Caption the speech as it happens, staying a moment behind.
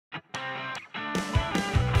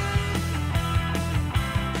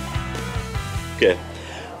Okay.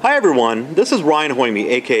 Hi everyone, this is Ryan Hoyme,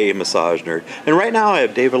 aka Massage Nerd, and right now I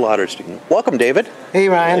have David Lauterstein. Welcome, David. Hey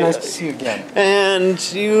Ryan, nice to see you again.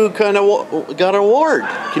 And you kind of got an award.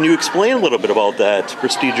 Can you explain a little bit about that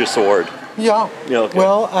prestigious award? Yeah. Okay.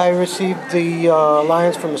 Well, I received the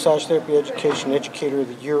Alliance for Massage Therapy Education Educator of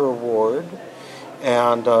the Year Award,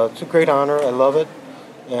 and it's a great honor. I love it.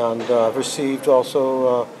 And I've received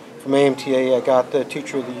also from AFMTE, I got the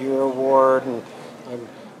Teacher of the Year Award, and I'm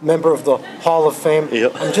a member of the Hall of Fame.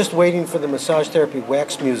 Yep. I'm just waiting for the Massage Therapy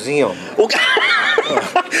Wax Museum. Okay.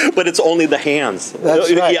 But it's only the hands.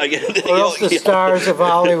 That's right. Yeah. Or else the stars of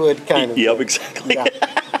Hollywood kind of. Yep, exactly.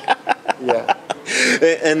 Yeah.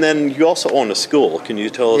 And then you also own a school. Can you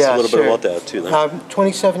tell us a little bit about that too? Then?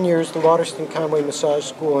 27 years, the Lauterstein Conway Massage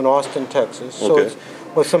School in Austin, Texas. So Okay. it's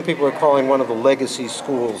what some people are calling one of the legacy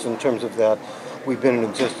schools in terms of that. We've been in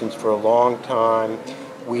existence for a long time.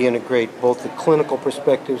 We integrate both the clinical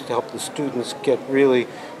perspectives to help the students get really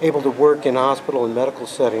able to work in hospital and medical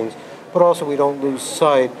settings, but also we don't lose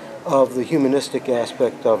sight of the humanistic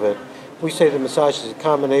aspect of it. We say that massage is a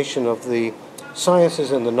combination of the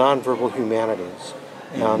sciences and the nonverbal humanities.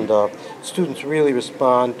 And students really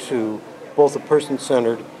respond to both a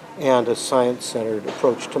person-centered and a science-centered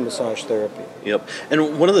approach to massage therapy. Yep.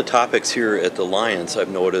 And one of the topics here at the Alliance I've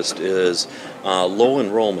noticed is low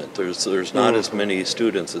enrollment. There's not as many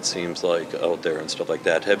students, it seems like, out there and stuff like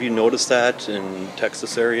that. Have you noticed that in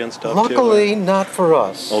Texas area and stuff Luckily, too? not for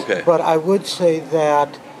us. Okay. But I would say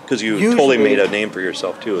that because you totally made a name for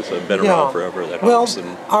yourself too. It's been around forever. That helps.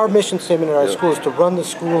 And our mission statement at our school is to run the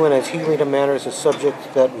school in as healing a manner as a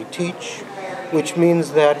subject that we teach, which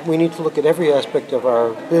means that we need to look at every aspect of our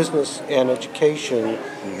business and education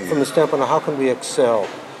from the standpoint of how can we excel.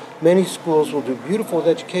 Many schools will do beautiful with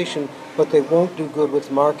education, but they won't do good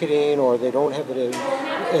with marketing, or they don't have it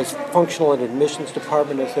as functional an admissions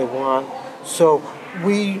department as they want. So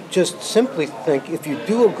we just simply think if you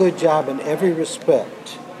do a good job in every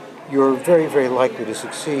respect, you're very, very likely to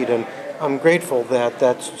succeed. And I'm grateful that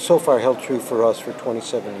that's so far held true for us for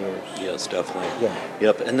 27 years. yes, definitely. Yeah.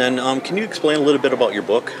 Yep. And then can you explain a little bit about your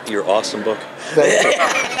book, your awesome book? Thank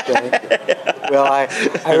you. Thank you. Well,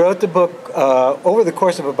 I wrote the book over the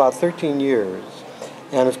course of about 13 years,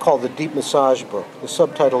 and it's called The Deep Massage Book. The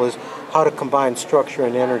subtitle is How to Combine Structure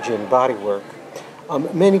and Energy in Body Work.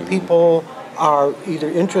 Many people are either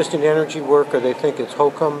interested in energy work or they think it's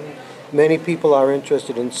hokum. Many people are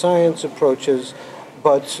interested in science approaches,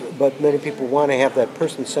 but many people want to have that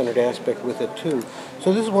person-centered aspect with it too.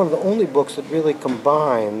 So this is one of the only books that really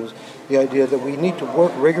combines the idea that we need to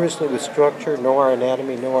work rigorously with structure, know our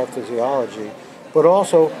anatomy, know our physiology, but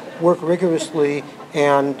also work rigorously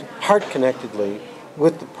and heart-connectedly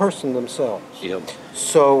with the person themselves. Yep.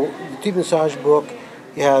 So the Deep Massage book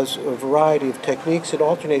has a variety of techniques. It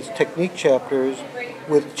alternates technique chapters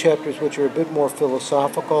with chapters which are a bit more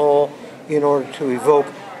philosophical in order to evoke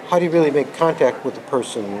how do you really make contact with the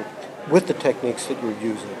person with the techniques that you're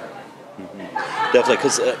using. Definitely,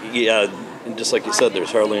 because just like you said,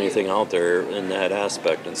 there's hardly anything out there in that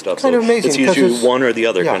aspect and stuff. Kind of amazing. It's usually one or the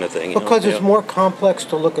other kind of thing. Because it's more complex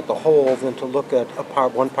to look at the whole than to look at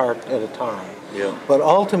one part at a time. Yeah. But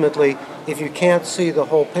ultimately, if you can't see the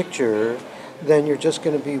whole picture, then you're just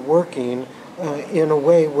going to be working in a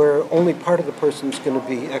way where only part of the person's going to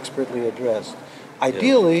be expertly addressed.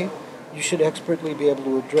 Ideally, you should expertly be able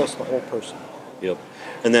to address the whole person. Yep.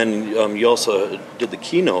 And then you also did the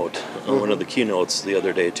keynote, one of the keynotes the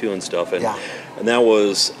other day too and stuff. And that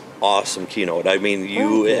was awesome keynote. I mean,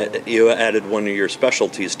 you added one of your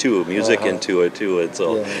specialties too, music into it too. And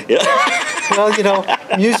so, Well, you know,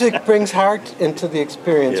 music brings heart into the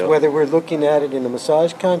experience, whether we're looking at it in a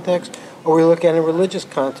massage context or we look at it in a religious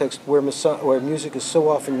context where music is so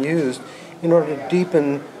often used in order to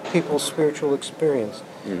deepen people's spiritual experience.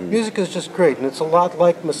 Music is just great, and it's a lot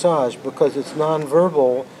like massage because it's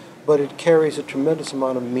nonverbal, but it carries a tremendous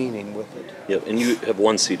amount of meaning with it. Yep, and you have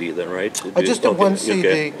one CD then, right? I just have one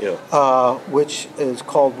CD, which is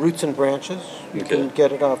called Roots and Branches. You can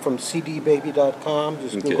get it from cdbaby.com.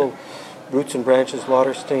 Just Google Roots and Branches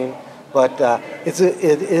Lauterstein. But it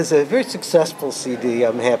is a very successful CD.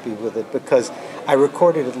 I'm happy with it because I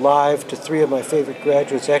recorded it live to 3 of my favorite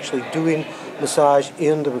graduates actually doing massage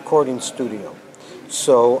in the recording studio.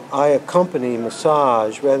 So I accompany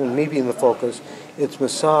massage rather than me being the focus. It's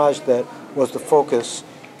massage that was the focus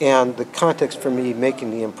and the context for me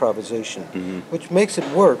making the improvisation, which makes it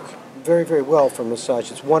work very, very well for massage.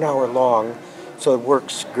 It's 1 hour long, so it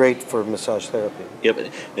works great for massage therapy.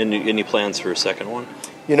 Yep. And any plans for a second one?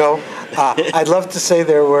 You know, I'd love to say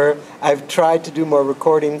there were. I've tried to do more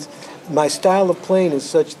recordings. My style of playing is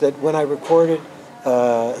such that when I record it,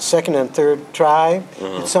 second and third try,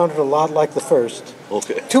 it sounded a lot like the first.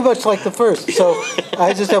 Okay. Too much like the first. So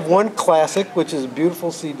I just have one classic, which is a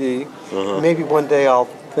beautiful CD. Maybe one day I'll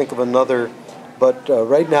think of another, but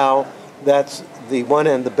right now that's the one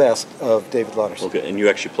and the best of David Lauterstein. Okay, and you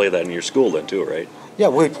actually play that in your school then too, right? Yeah,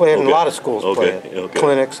 we play it in a lot of schools. Play it. Okay.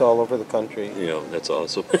 Clinics all over the country. Yeah, that's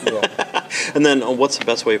awesome. Yeah. And then what's the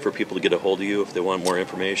best way for people to get a hold of you if they want more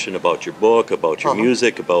information about your book, about your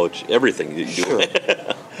music, about everything that you do? Sure.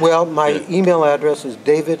 Well, my email address is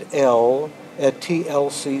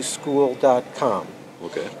davidl@tlcschool.com.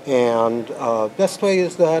 Okay. And best way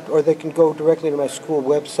is that, or they can go directly to my school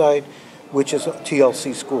website, which is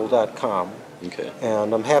tlcschool.com. Okay.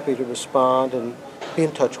 And I'm happy to respond and be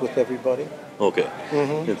in touch with everybody. Okay.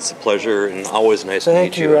 It's a pleasure and always nice to meet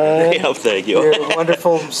Thank you, Ryan. Yeah, thank you. You're a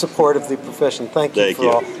wonderful support of the profession. Thank you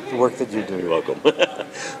for all the work that you do. You're welcome.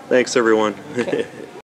 Thanks, everyone. Okay.